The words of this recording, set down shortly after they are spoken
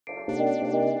Hey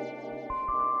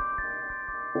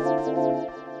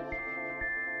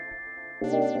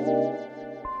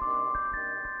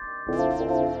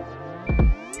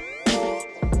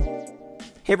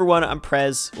everyone, I'm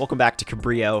Prez. Welcome back to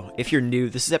Cabrillo. If you're new,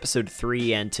 this is episode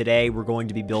 3, and today we're going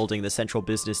to be building the central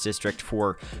business district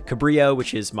for Cabrillo,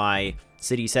 which is my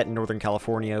city set in Northern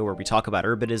California, where we talk about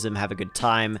urbanism, have a good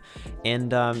time,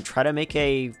 and try to make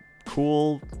a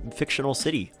cool fictional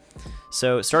city.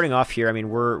 So starting off here, I mean,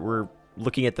 we're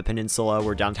looking at the peninsula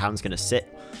where downtown's going to sit,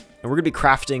 and we're going to be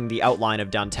crafting the outline of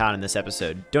downtown in this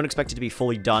episode. Don't expect it to be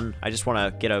fully done. I just want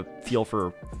to get a feel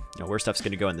for where stuff's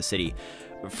going to go in the city.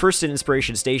 First, an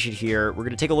inspiration station here, we're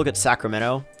going to take a look at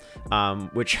Sacramento,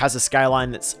 which has a skyline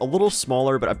that's a little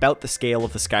smaller, but about the scale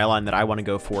of the skyline that I want to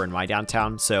go for in my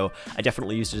downtown. So I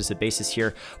definitely used it as a basis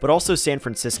here, but also San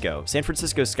Francisco. San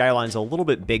Francisco's skyline's a little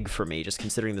bit big for me, just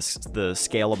considering the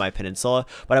scale of my peninsula,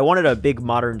 but I wanted a big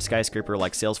modern skyscraper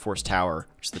like Salesforce Tower,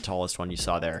 which is the tallest one you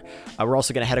saw there. We're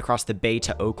also going to head across the bay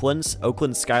to Oakland's.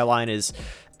 Oakland's skyline is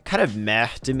kind of meh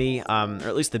to me, or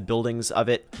at least the buildings of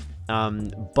it,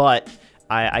 but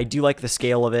I do like the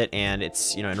scale of it, and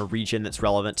it's, in a region that's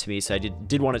relevant to me, so I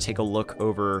did want to take a look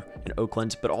over in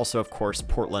Oakland, but also, of course,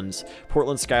 Portland's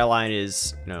skyline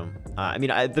is, I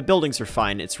mean, the buildings are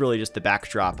fine. It's really just the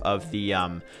backdrop of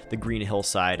the green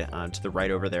hillside to the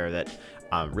right over there that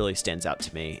really stands out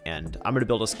to me, and I'm going to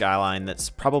build a skyline that's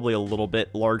probably a little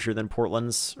bit larger than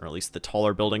Portland's, or at least the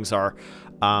taller buildings are.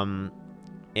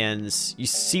 And you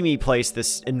see me place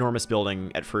this enormous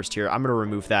building at first here. I'm going to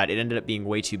remove that. It ended up being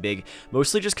way too big,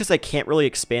 mostly just because I can't really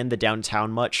expand the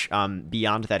downtown much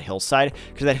beyond that hillside,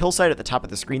 because that hillside at the top of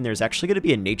the screen there is actually going to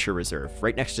be a nature reserve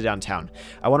right next to downtown.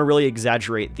 I want to really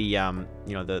exaggerate the,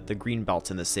 the green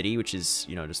belts in the city, which is,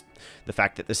 just the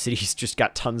fact that the city's just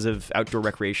got tons of outdoor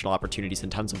recreational opportunities and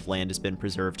tons of land has been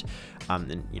preserved,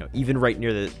 and, even right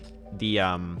near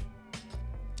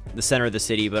the center of the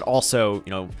city, but also,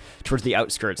 towards the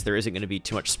outskirts, there isn't going to be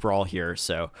too much sprawl here.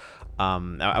 So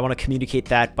I want to communicate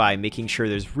that by making sure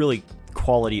there's really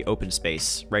quality open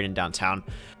space right in downtown.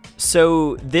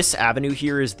 So this avenue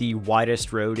here is the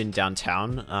widest road in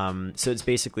downtown. So it's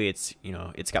basically, it's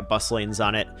got bus lanes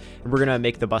on it, and we're going to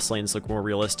make the bus lanes look more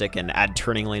realistic and add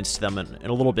turning lanes to them in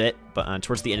a little bit, but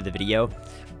towards the end of the video.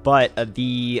 But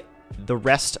the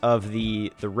rest of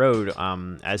the road,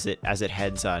 as it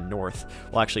heads north,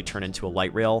 will actually turn into a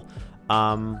light rail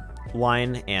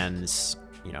line, and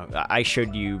I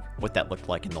showed you what that looked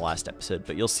like in the last episode,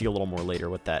 but you'll see a little more later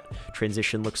what that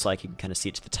transition looks like. You can kind of see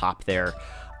it to the top there.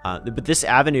 But this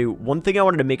avenue, one thing I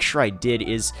wanted to make sure I did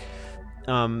is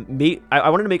I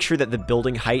wanted to make sure that the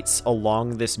building heights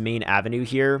along this main avenue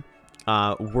here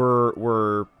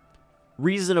were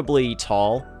reasonably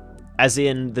tall. As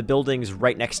in, the buildings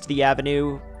right next to the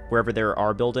avenue, wherever there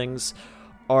are buildings,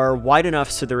 are wide enough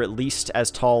so they're at least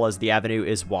as tall as the avenue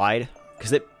is wide,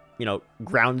 because it,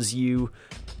 grounds you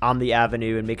on the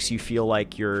avenue and makes you feel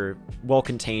like you're well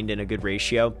contained in a good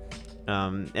ratio.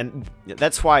 And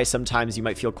that's why sometimes you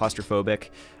might feel claustrophobic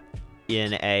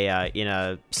in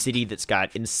a city that's got,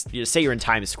 say you're in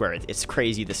Times Square, it's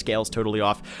crazy, the scale's totally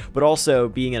off, but also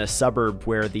being in a suburb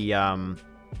where the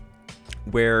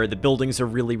buildings are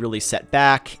really, really set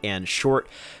back and short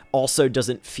also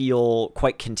doesn't feel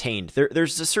quite contained.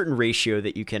 There's a certain ratio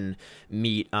that you can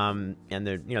meet, and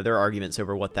there are arguments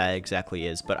over what that exactly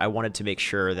is, but I wanted to make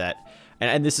sure that,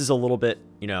 and this is a little bit,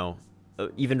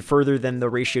 even further than the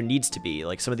ratio needs to be.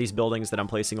 Like, some of these buildings that I'm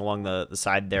placing along the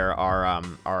side there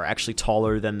are actually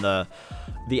taller than the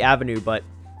avenue, but,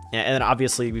 and then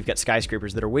obviously we've got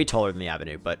skyscrapers that are way taller than the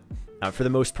avenue, but for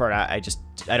the most part, I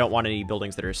don't want any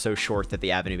buildings that are so short that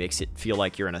the avenue makes it feel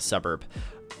like you're in a suburb.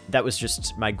 That was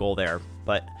just my goal there.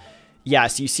 But yeah,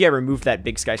 so you see I removed that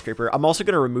big skyscraper. I'm also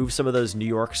going to remove some of those New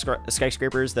York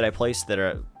skyscrapers that I placed that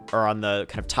are on the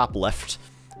kind of top left.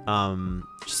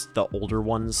 Just the older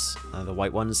ones, the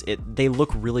white ones. They look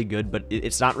really good, but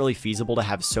it's not really feasible to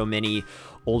have so many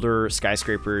older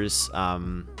skyscrapers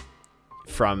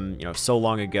from, so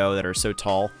long ago that are so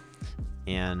tall.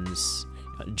 And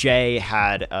Jay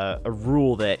had a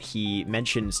rule that he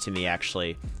mentions to me,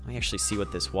 actually. Let me actually see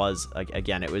what this was.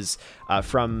 Again, it was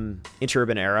from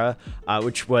Interurban Era,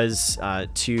 which was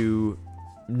to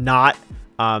not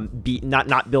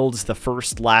build the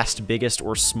first, last, biggest,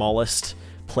 or smallest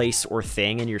place or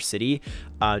thing in your city,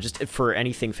 just for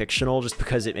anything fictional, just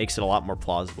because it makes it a lot more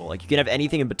plausible. Like, you can have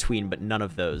anything in between, but none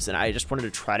of those. And I just wanted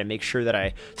to try to make sure that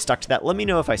I stuck to that. Let me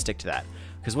know if I stick to that,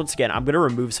 because once again, I'm going to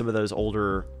remove some of those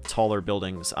older, taller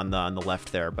buildings on the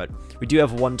left there, but we do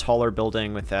have one taller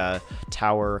building with a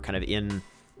tower kind of in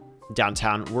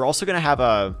downtown. We're also going to have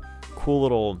cool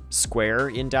little square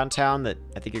in downtown that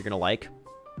I think you're going to like.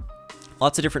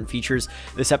 Lots of different features.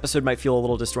 This episode might feel a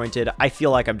little disjointed. I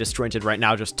feel like I'm disjointed right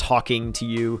now just talking to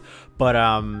you, but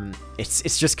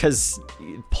it's just because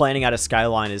planning out a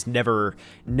skyline is never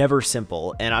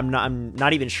simple, and I'm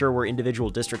not even sure where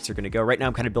individual districts are going to go. Right now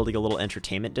I'm kind of building a little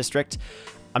entertainment district.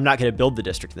 I'm not going to build the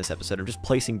district in this episode. I'm just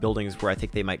placing buildings where I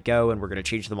think they might go, and we're going to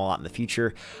change them a lot in the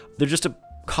future. They're just a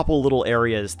couple little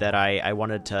areas that I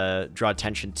wanted to draw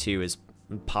attention to as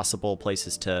possible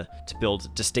places to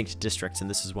build distinct districts, and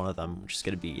this is one of them, which is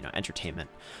going to be, you know, entertainment.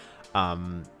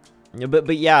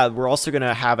 But yeah, we're also going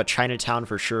to have a Chinatown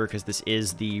for sure, because this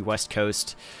is the West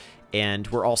Coast, and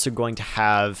we're also going to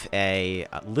have a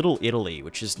Little Italy,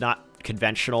 which is not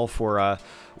conventional for a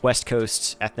West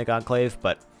Coast ethnic enclave,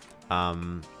 but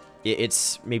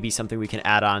it's maybe something we can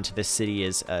add on to this city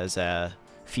as a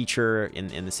feature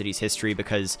in the city's history,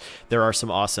 because there are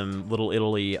some awesome Little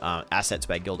Italy assets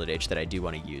by Gilded Age that I do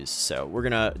want to use. So we're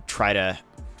gonna try to,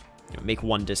 you know, make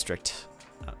one district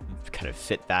kind of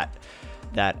fit that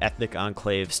ethnic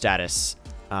enclave status,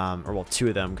 or well, two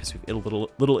of them, because we've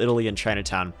Little Italy and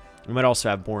Chinatown. We might also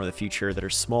have more in the future that are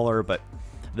smaller, but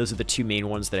those are the two main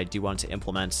ones that I do want to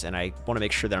implement, and I want to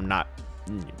make sure that I'm not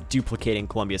duplicating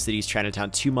Columbia City's Chinatown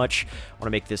too much. I want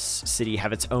to make this city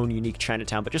have its own unique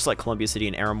Chinatown, but just like Columbia City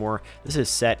and Aramore, this is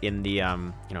set in the you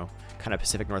know, kind of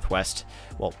Pacific Northwest,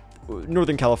 well,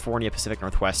 Northern California, Pacific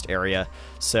Northwest area.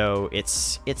 So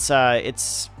it's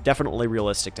definitely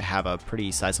realistic to have a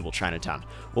pretty sizable Chinatown.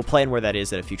 We'll plan where that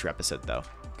is at a future episode, though.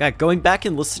 God, going back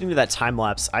and listening to that time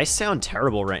lapse, I sound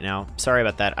terrible right now. Sorry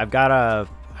about that. I've got I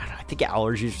think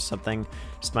allergies or something.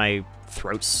 Just my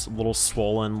throat's a little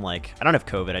swollen. Like, I don't have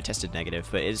COVID. I tested negative,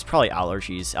 but it's probably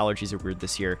allergies. Allergies are weird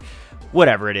this year.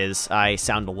 Whatever it is, I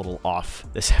sound a little off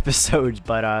this episode,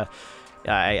 but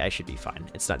I should be fine.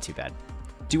 It's not too bad.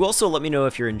 Do also let me know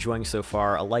if you're enjoying so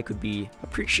far. A like would be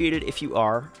appreciated if you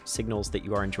are. Signals that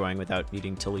you are enjoying without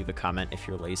needing to leave a comment if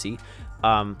you're lazy.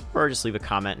 Or just leave a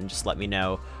comment and just let me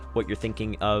know what you're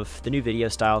thinking of the new video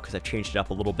style, because I've changed it up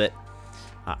a little bit.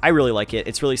 I really like it.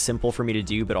 It's really simple for me to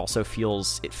do, but also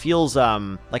feels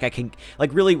like I can,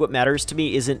 like, really what matters to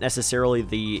me isn't necessarily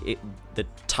the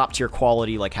top tier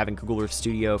quality, like having Google Earth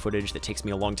Studio footage that takes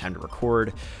me a long time to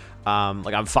record.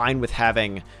 Like, I'm fine with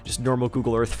having just normal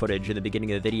Google Earth footage in the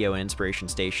beginning of the video in Inspiration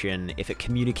Station if it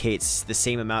communicates the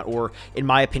same amount, or in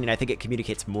my opinion, I think it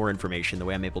communicates more information the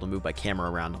way I'm able to move my camera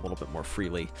around a little bit more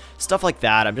freely. Stuff like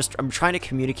that. I'm trying to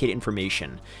communicate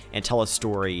information and tell a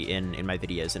story in my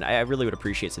videos, and I really would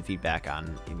appreciate some feedback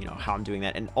on, you know, how I'm doing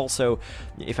that, and also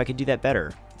if I could do that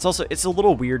better. It's a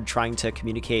little weird trying to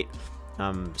communicate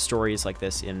stories like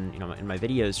this in my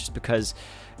videos, just because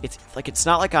it's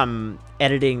not like I'm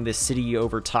editing the city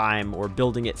over time or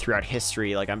building it throughout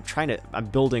history. Like, I'm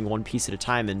building one piece at a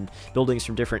time and buildings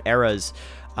from different eras.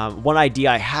 One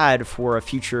idea I had for a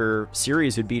future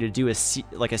series would be to do a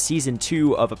season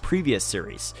 2 of a previous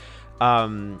series,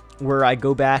 where I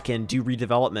go back and do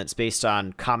redevelopments based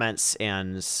on comments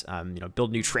and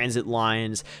build new transit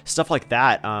lines, stuff like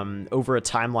that, over a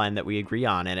timeline that we agree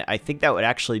on. And I think that would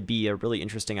actually be a really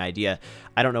interesting idea.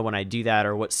 I don't know when I do that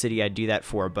or what city I'd do that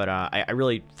for, but I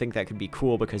really think that could be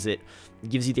cool, because it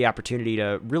gives you the opportunity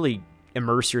to really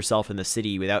immerse yourself in the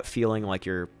city without feeling like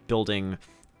you're building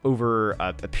over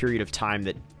a period of time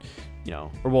that,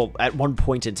 or well, at one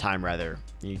point in time, rather.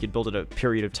 You could build it a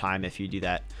period of time if you do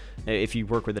that, if you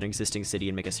work with an existing city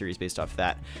and make a series based off of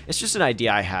that. It's just an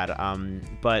idea I had,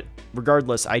 but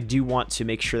regardless, I do want to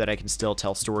make sure that I can still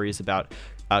tell stories about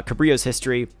Cabrillo's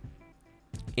history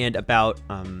and about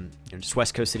just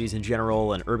West Coast cities in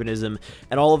general and urbanism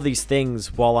and all of these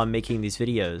things while I'm making these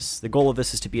videos. The goal of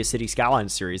this is to be a City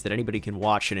Skylines series that anybody can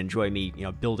watch and enjoy me,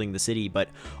 building the city, but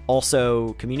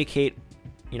also communicate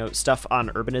stuff on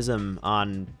urbanism,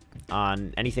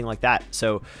 on anything like that.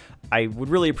 So I would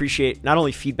really appreciate not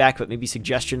only feedback, but maybe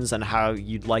suggestions on how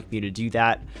you'd like me to do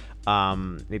that,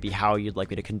 maybe how you'd like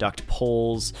me to conduct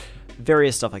polls,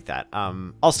 various stuff like that.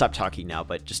 I'll stop talking now,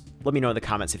 but just let me know in the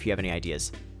comments if you have any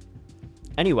ideas.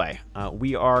 Anyway,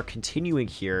 we are continuing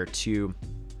here to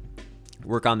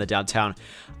work on the downtown.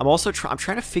 I'm also I'm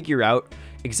trying to figure out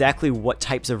exactly what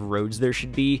types of roads there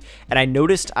should be, and I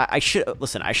noticed I should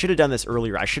have done this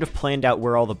earlier. I should have planned out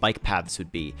where all the bike paths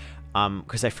would be,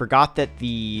 because I forgot that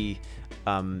the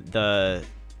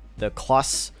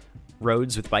Class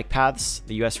roads with bike paths,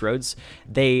 the US roads,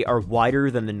 they are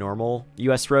wider than the normal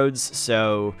US roads,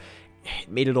 so it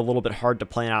made it a little bit hard to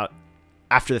plan out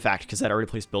after the fact, because I'd already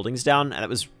placed buildings down, and that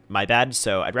was my bad.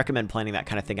 So I'd recommend planning that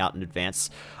kind of thing out in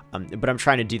advance, but I'm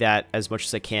trying to do that as much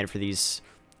as I can for these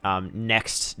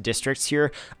next districts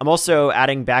here. I'm also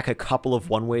adding back a couple of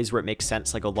one-ways where it makes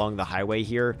sense, like along the highway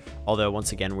here, although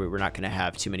once again we're not going to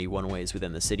have too many one-ways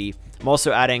within the city. I'm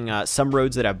also adding some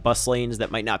roads that have bus lanes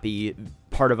that might not be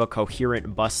part of a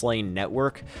coherent bus lane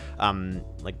network,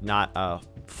 like not a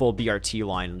full BRT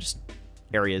line, just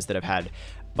areas that have had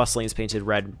bus lanes painted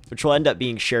red, which will end up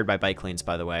being shared by bike lanes,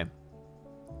 by the way.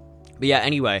 But yeah,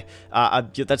 anyway,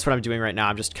 that's what I'm doing right now.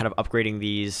 I'm just kind of upgrading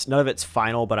these. None of it's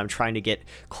final, but I'm trying to get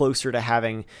closer to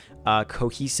having a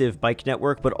cohesive bike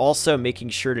network, but also making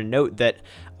sure to note that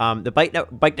the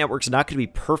bike network's not going to be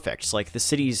perfect. Like, the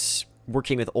city's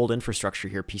working with old infrastructure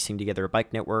here, piecing together a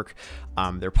bike network.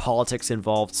 There are politics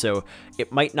involved, so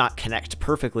it might not connect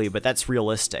perfectly, but that's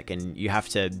realistic, and you have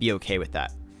to be okay with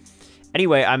that.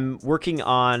 Anyway, I'm working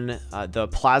on the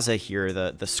plaza here,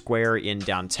 the square in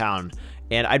downtown.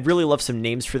 And I'd really love some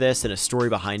names for this and a story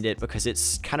behind it, because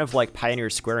it's kind of like Pioneer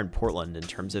Square in Portland in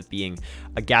terms of being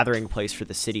a gathering place for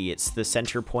the city. It's the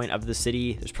center point of the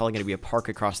city. There's probably going to be a park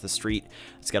across the street.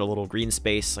 It's got a little green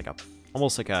space, like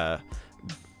almost like a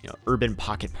urban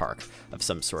pocket park of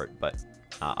some sort, but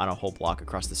on a whole block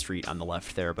across the street on the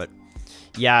left there. But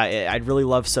yeah, I'd really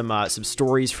love some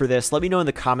stories for this. Let me know in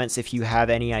the comments if you have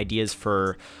any ideas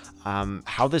for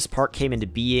how this park came into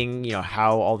being,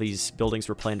 how all these buildings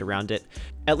were planned around it.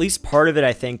 At least part of it,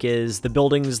 I think, is the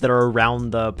buildings that are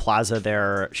around the plaza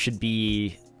there should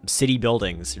be city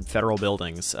buildings and federal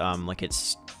buildings, like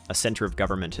it's a center of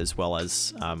government as well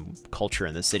as culture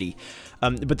in the city.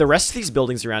 But the rest of these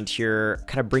buildings around here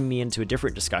kind of bring me into a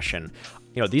different discussion.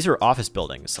 These are office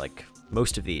buildings, like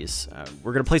most of these.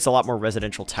 We're going to place a lot more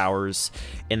residential towers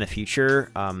in the future,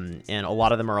 and a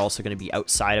lot of them are also going to be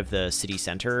outside of the city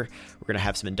center. We're going to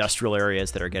have some industrial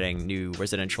areas that are getting new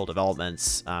residential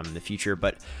developments in the future,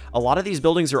 but a lot of these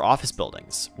buildings are office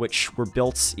buildings, which were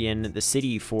built in the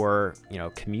city for,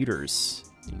 commuters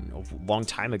a long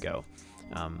time ago.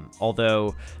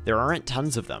 Although there aren't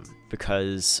tons of them,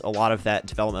 because a lot of that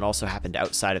development also happened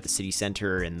outside of the city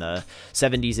center in the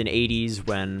 70s and 80s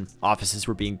when offices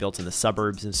were being built in the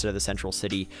suburbs instead of the central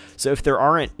city. So if there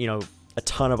aren't, a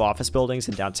ton of office buildings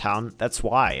in downtown, that's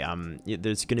why.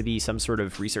 There's going to be some sort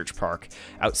of research park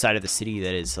outside of the city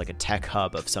that is like a tech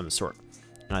hub of some sort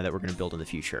that we're going to build in the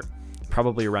future.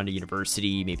 Probably around a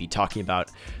university, maybe talking about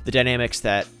the dynamics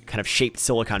that kind of shaped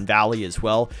Silicon Valley as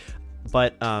well.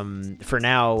 But for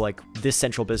now, like, this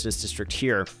central business district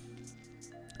here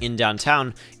in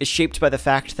downtown is shaped by the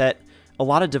fact that a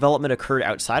lot of development occurred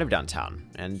outside of downtown,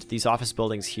 and these office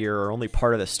buildings here are only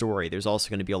part of the story. There's also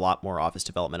going to be a lot more office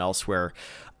development elsewhere,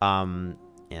 and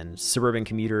suburban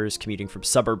commuters commuting from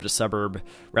suburb to suburb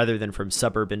rather than from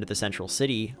suburb into the central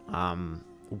city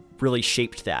really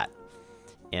shaped that.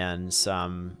 And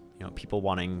people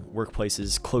wanting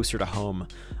workplaces closer to home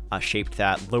shaped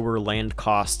that. Lower land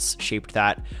costs shaped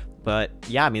that. But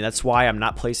yeah, that's why I'm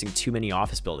not placing too many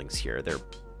office buildings here. They're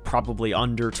probably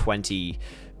under 20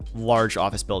 large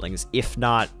office buildings, if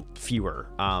not fewer.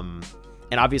 And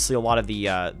obviously a lot of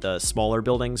the smaller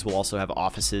buildings will also have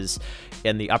offices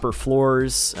in the upper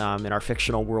floors in our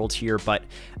fictional world here. But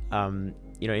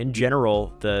in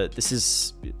general, this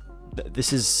is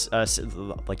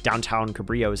like downtown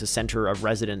Cabrillo is a center of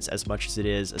residence as much as it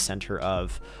is a center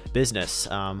of business,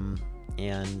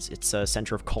 and it's a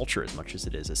center of culture as much as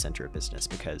it is a center of business,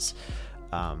 because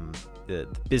the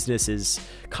business is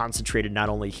concentrated not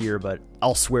only here but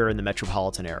elsewhere in the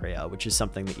metropolitan area, which is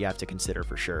something that you have to consider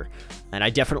for sure. And I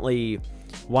definitely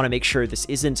want to make sure this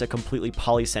isn't a completely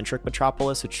polycentric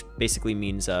metropolis, which basically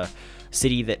means a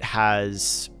city that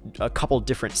has a couple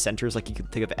different centers. Like, you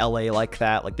could think of LA like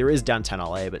that. Like, there is downtown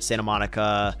LA, but Santa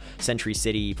Monica, Century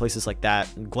City, places like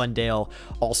that, and Glendale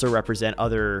also represent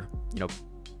other,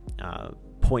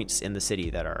 points in the city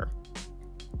that are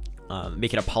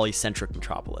make it a polycentric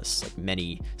metropolis, like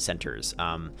many centers.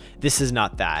 This is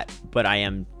not that, but I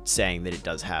am saying that it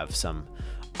does have some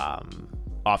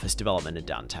office development in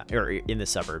downtown, or in the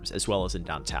suburbs, as well as in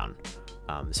downtown.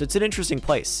 So it's an interesting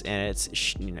place, and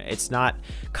it's not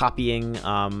copying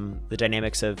the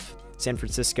dynamics of San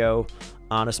Francisco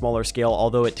on a smaller scale,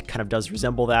 although it kind of does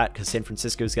resemble that, because San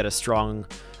Francisco's got a strong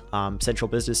central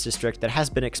business district that has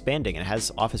been expanding and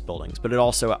has office buildings, but it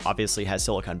also obviously has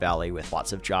Silicon Valley with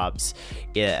lots of jobs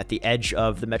at the edge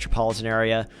of the metropolitan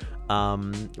area,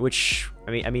 which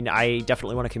I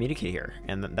definitely want to communicate here,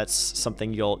 and that's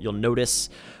something you'll notice.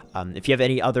 If you have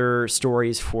any other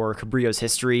stories for Cabrillo's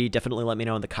history, definitely let me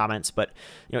know in the comments. But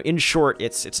in short,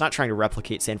 it's not trying to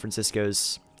replicate San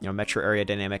Francisco's metro area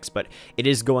dynamics, but it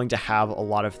is going to have a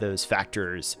lot of those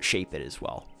factors shape it as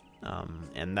well.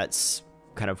 And that's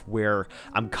kind of where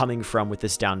I'm coming from with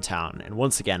this downtown, and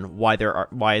once again, why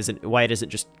it isn't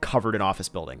just covered in office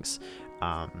buildings.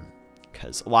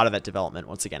 Because a lot of that development,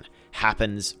 once again,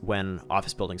 happens when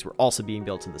office buildings were also being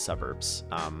built in the suburbs.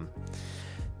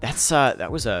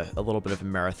 That was a little bit of a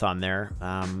marathon there.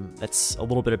 That's a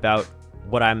little bit about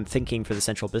what I'm thinking for the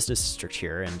central business district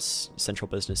here, and central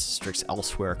business districts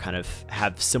elsewhere kind of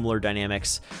have similar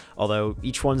dynamics, although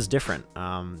each one's different.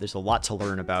 There's a lot to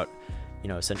learn about,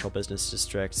 central business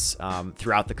districts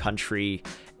throughout the country.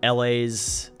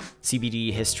 LA's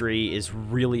CBD history is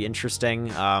really interesting,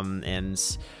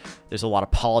 and there's a lot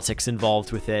of politics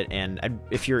involved with it, and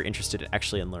if you're interested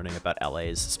actually in learning about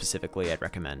LA's specifically, I'd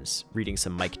recommend reading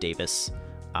some Mike Davis,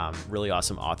 really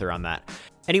awesome author on that.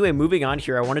 Anyway, moving on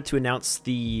here, I wanted to announce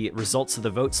the results of the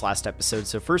votes last episode.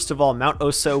 So first of all, Mount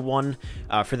Oso won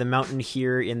for the mountain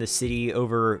here in the city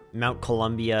over Mount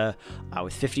Columbia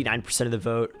with 59% of the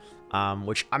vote.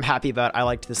 Which I'm happy about. I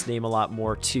liked this name a lot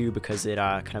more too because it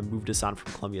kind of moved us on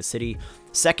from Columbia City.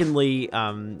 Secondly,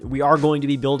 we are going to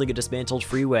be building a dismantled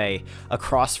freeway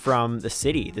across from the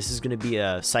city. This is going to be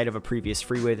a site of a previous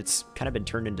freeway that's kind of been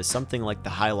turned into something like the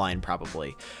High Line,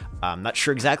 probably. I'm not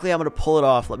sure exactly how I'm going to pull it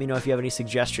off. Let me know if you have any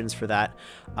suggestions for that.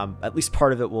 At least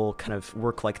part of it will kind of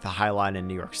work like the High Line in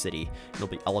New York City. It'll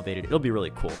be elevated. It'll be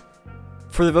really cool.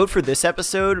 For the vote for this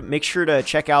episode, make sure to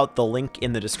check out the link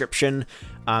in the description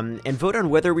and vote on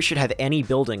whether we should have any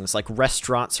buildings like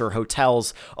restaurants or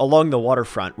hotels along the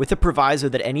waterfront, with the proviso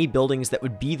that any buildings that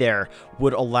would be there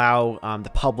would allow the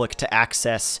public to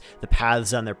access the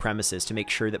paths on their premises to make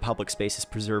sure that public space is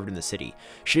preserved in the city.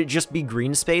 Should it just be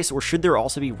green space, or should there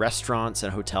also be restaurants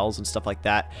and hotels and stuff like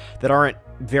that that aren't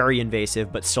very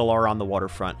invasive but still are on the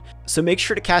waterfront? So make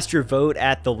sure to cast your vote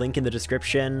at the link in the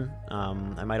description.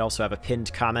 I might also have a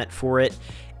pinned comment for it.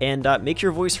 And make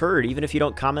your voice heard. Even if you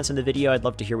don't comment in the video, I'd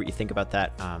love to hear what you think about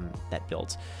that that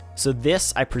build. So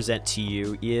this I present to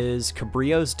you is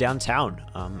Cabrillo's downtown.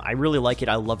 I really like it.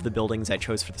 I love the buildings I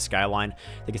chose for the skyline.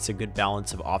 I think it's a good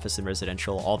balance of office and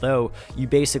residential, although you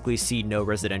basically see no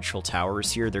residential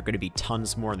towers here. There are going to be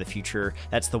tons more in the future.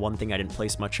 That's the one thing I didn't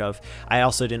place much of. I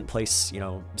also didn't place,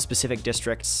 specific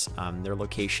districts, their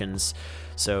locations.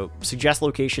 So suggest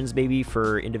locations maybe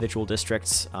for individual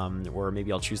districts, or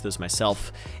maybe I'll choose those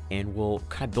myself, and we'll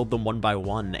kind of build them one by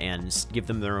one and give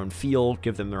them their own feel,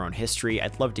 give them their own history.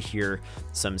 I'd love to hear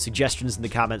some suggestions in the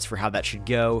comments for how that should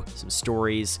go, some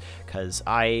stories, because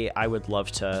I would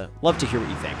love to hear what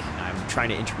you think. I'm trying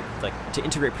to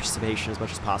integrate participation as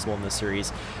much as possible in this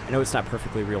series. I know it's not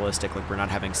perfectly realistic, like we're not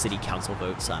having city council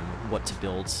votes on what to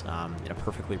build in a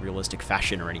perfectly realistic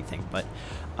fashion or anything, but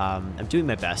I'm doing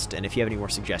my best, and if you have any more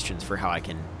suggestions for how I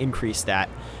can increase that,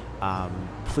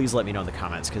 please let me know in the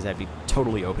comments, because I'd be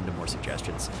totally open to more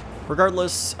suggestions.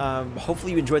 Regardless,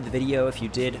 hopefully you enjoyed the video. If you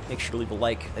did, make sure to leave a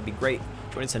like. That'd be great.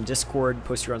 Join us on Discord,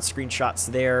 post your own screenshots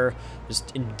there,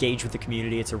 just engage with the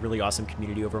community. It's a really awesome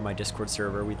community over on my Discord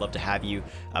server. We'd love to have you.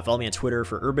 Follow me on Twitter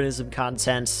for urbanism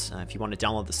content. If you want to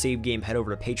download the save game, head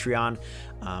over to Patreon.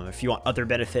 If you want other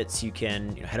benefits, you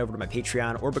can head over to my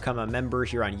Patreon or become a member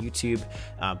here on YouTube.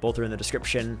 Both are in the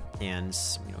description. And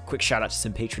quick shout out to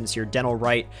some patrons here: Dental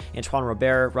Wright, Antoine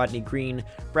Robert, Rodney Green,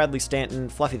 Bradley Stanton,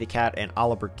 Fluffy the Cat, and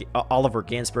Oliver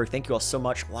Gansberg. Thank you all so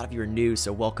much. A lot of you are new,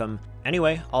 so welcome.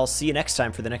 Anyway, I'll see you next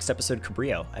time for the next episode of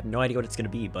Cabrillo. I have no idea what it's going to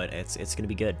be, but it's going to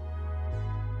be good.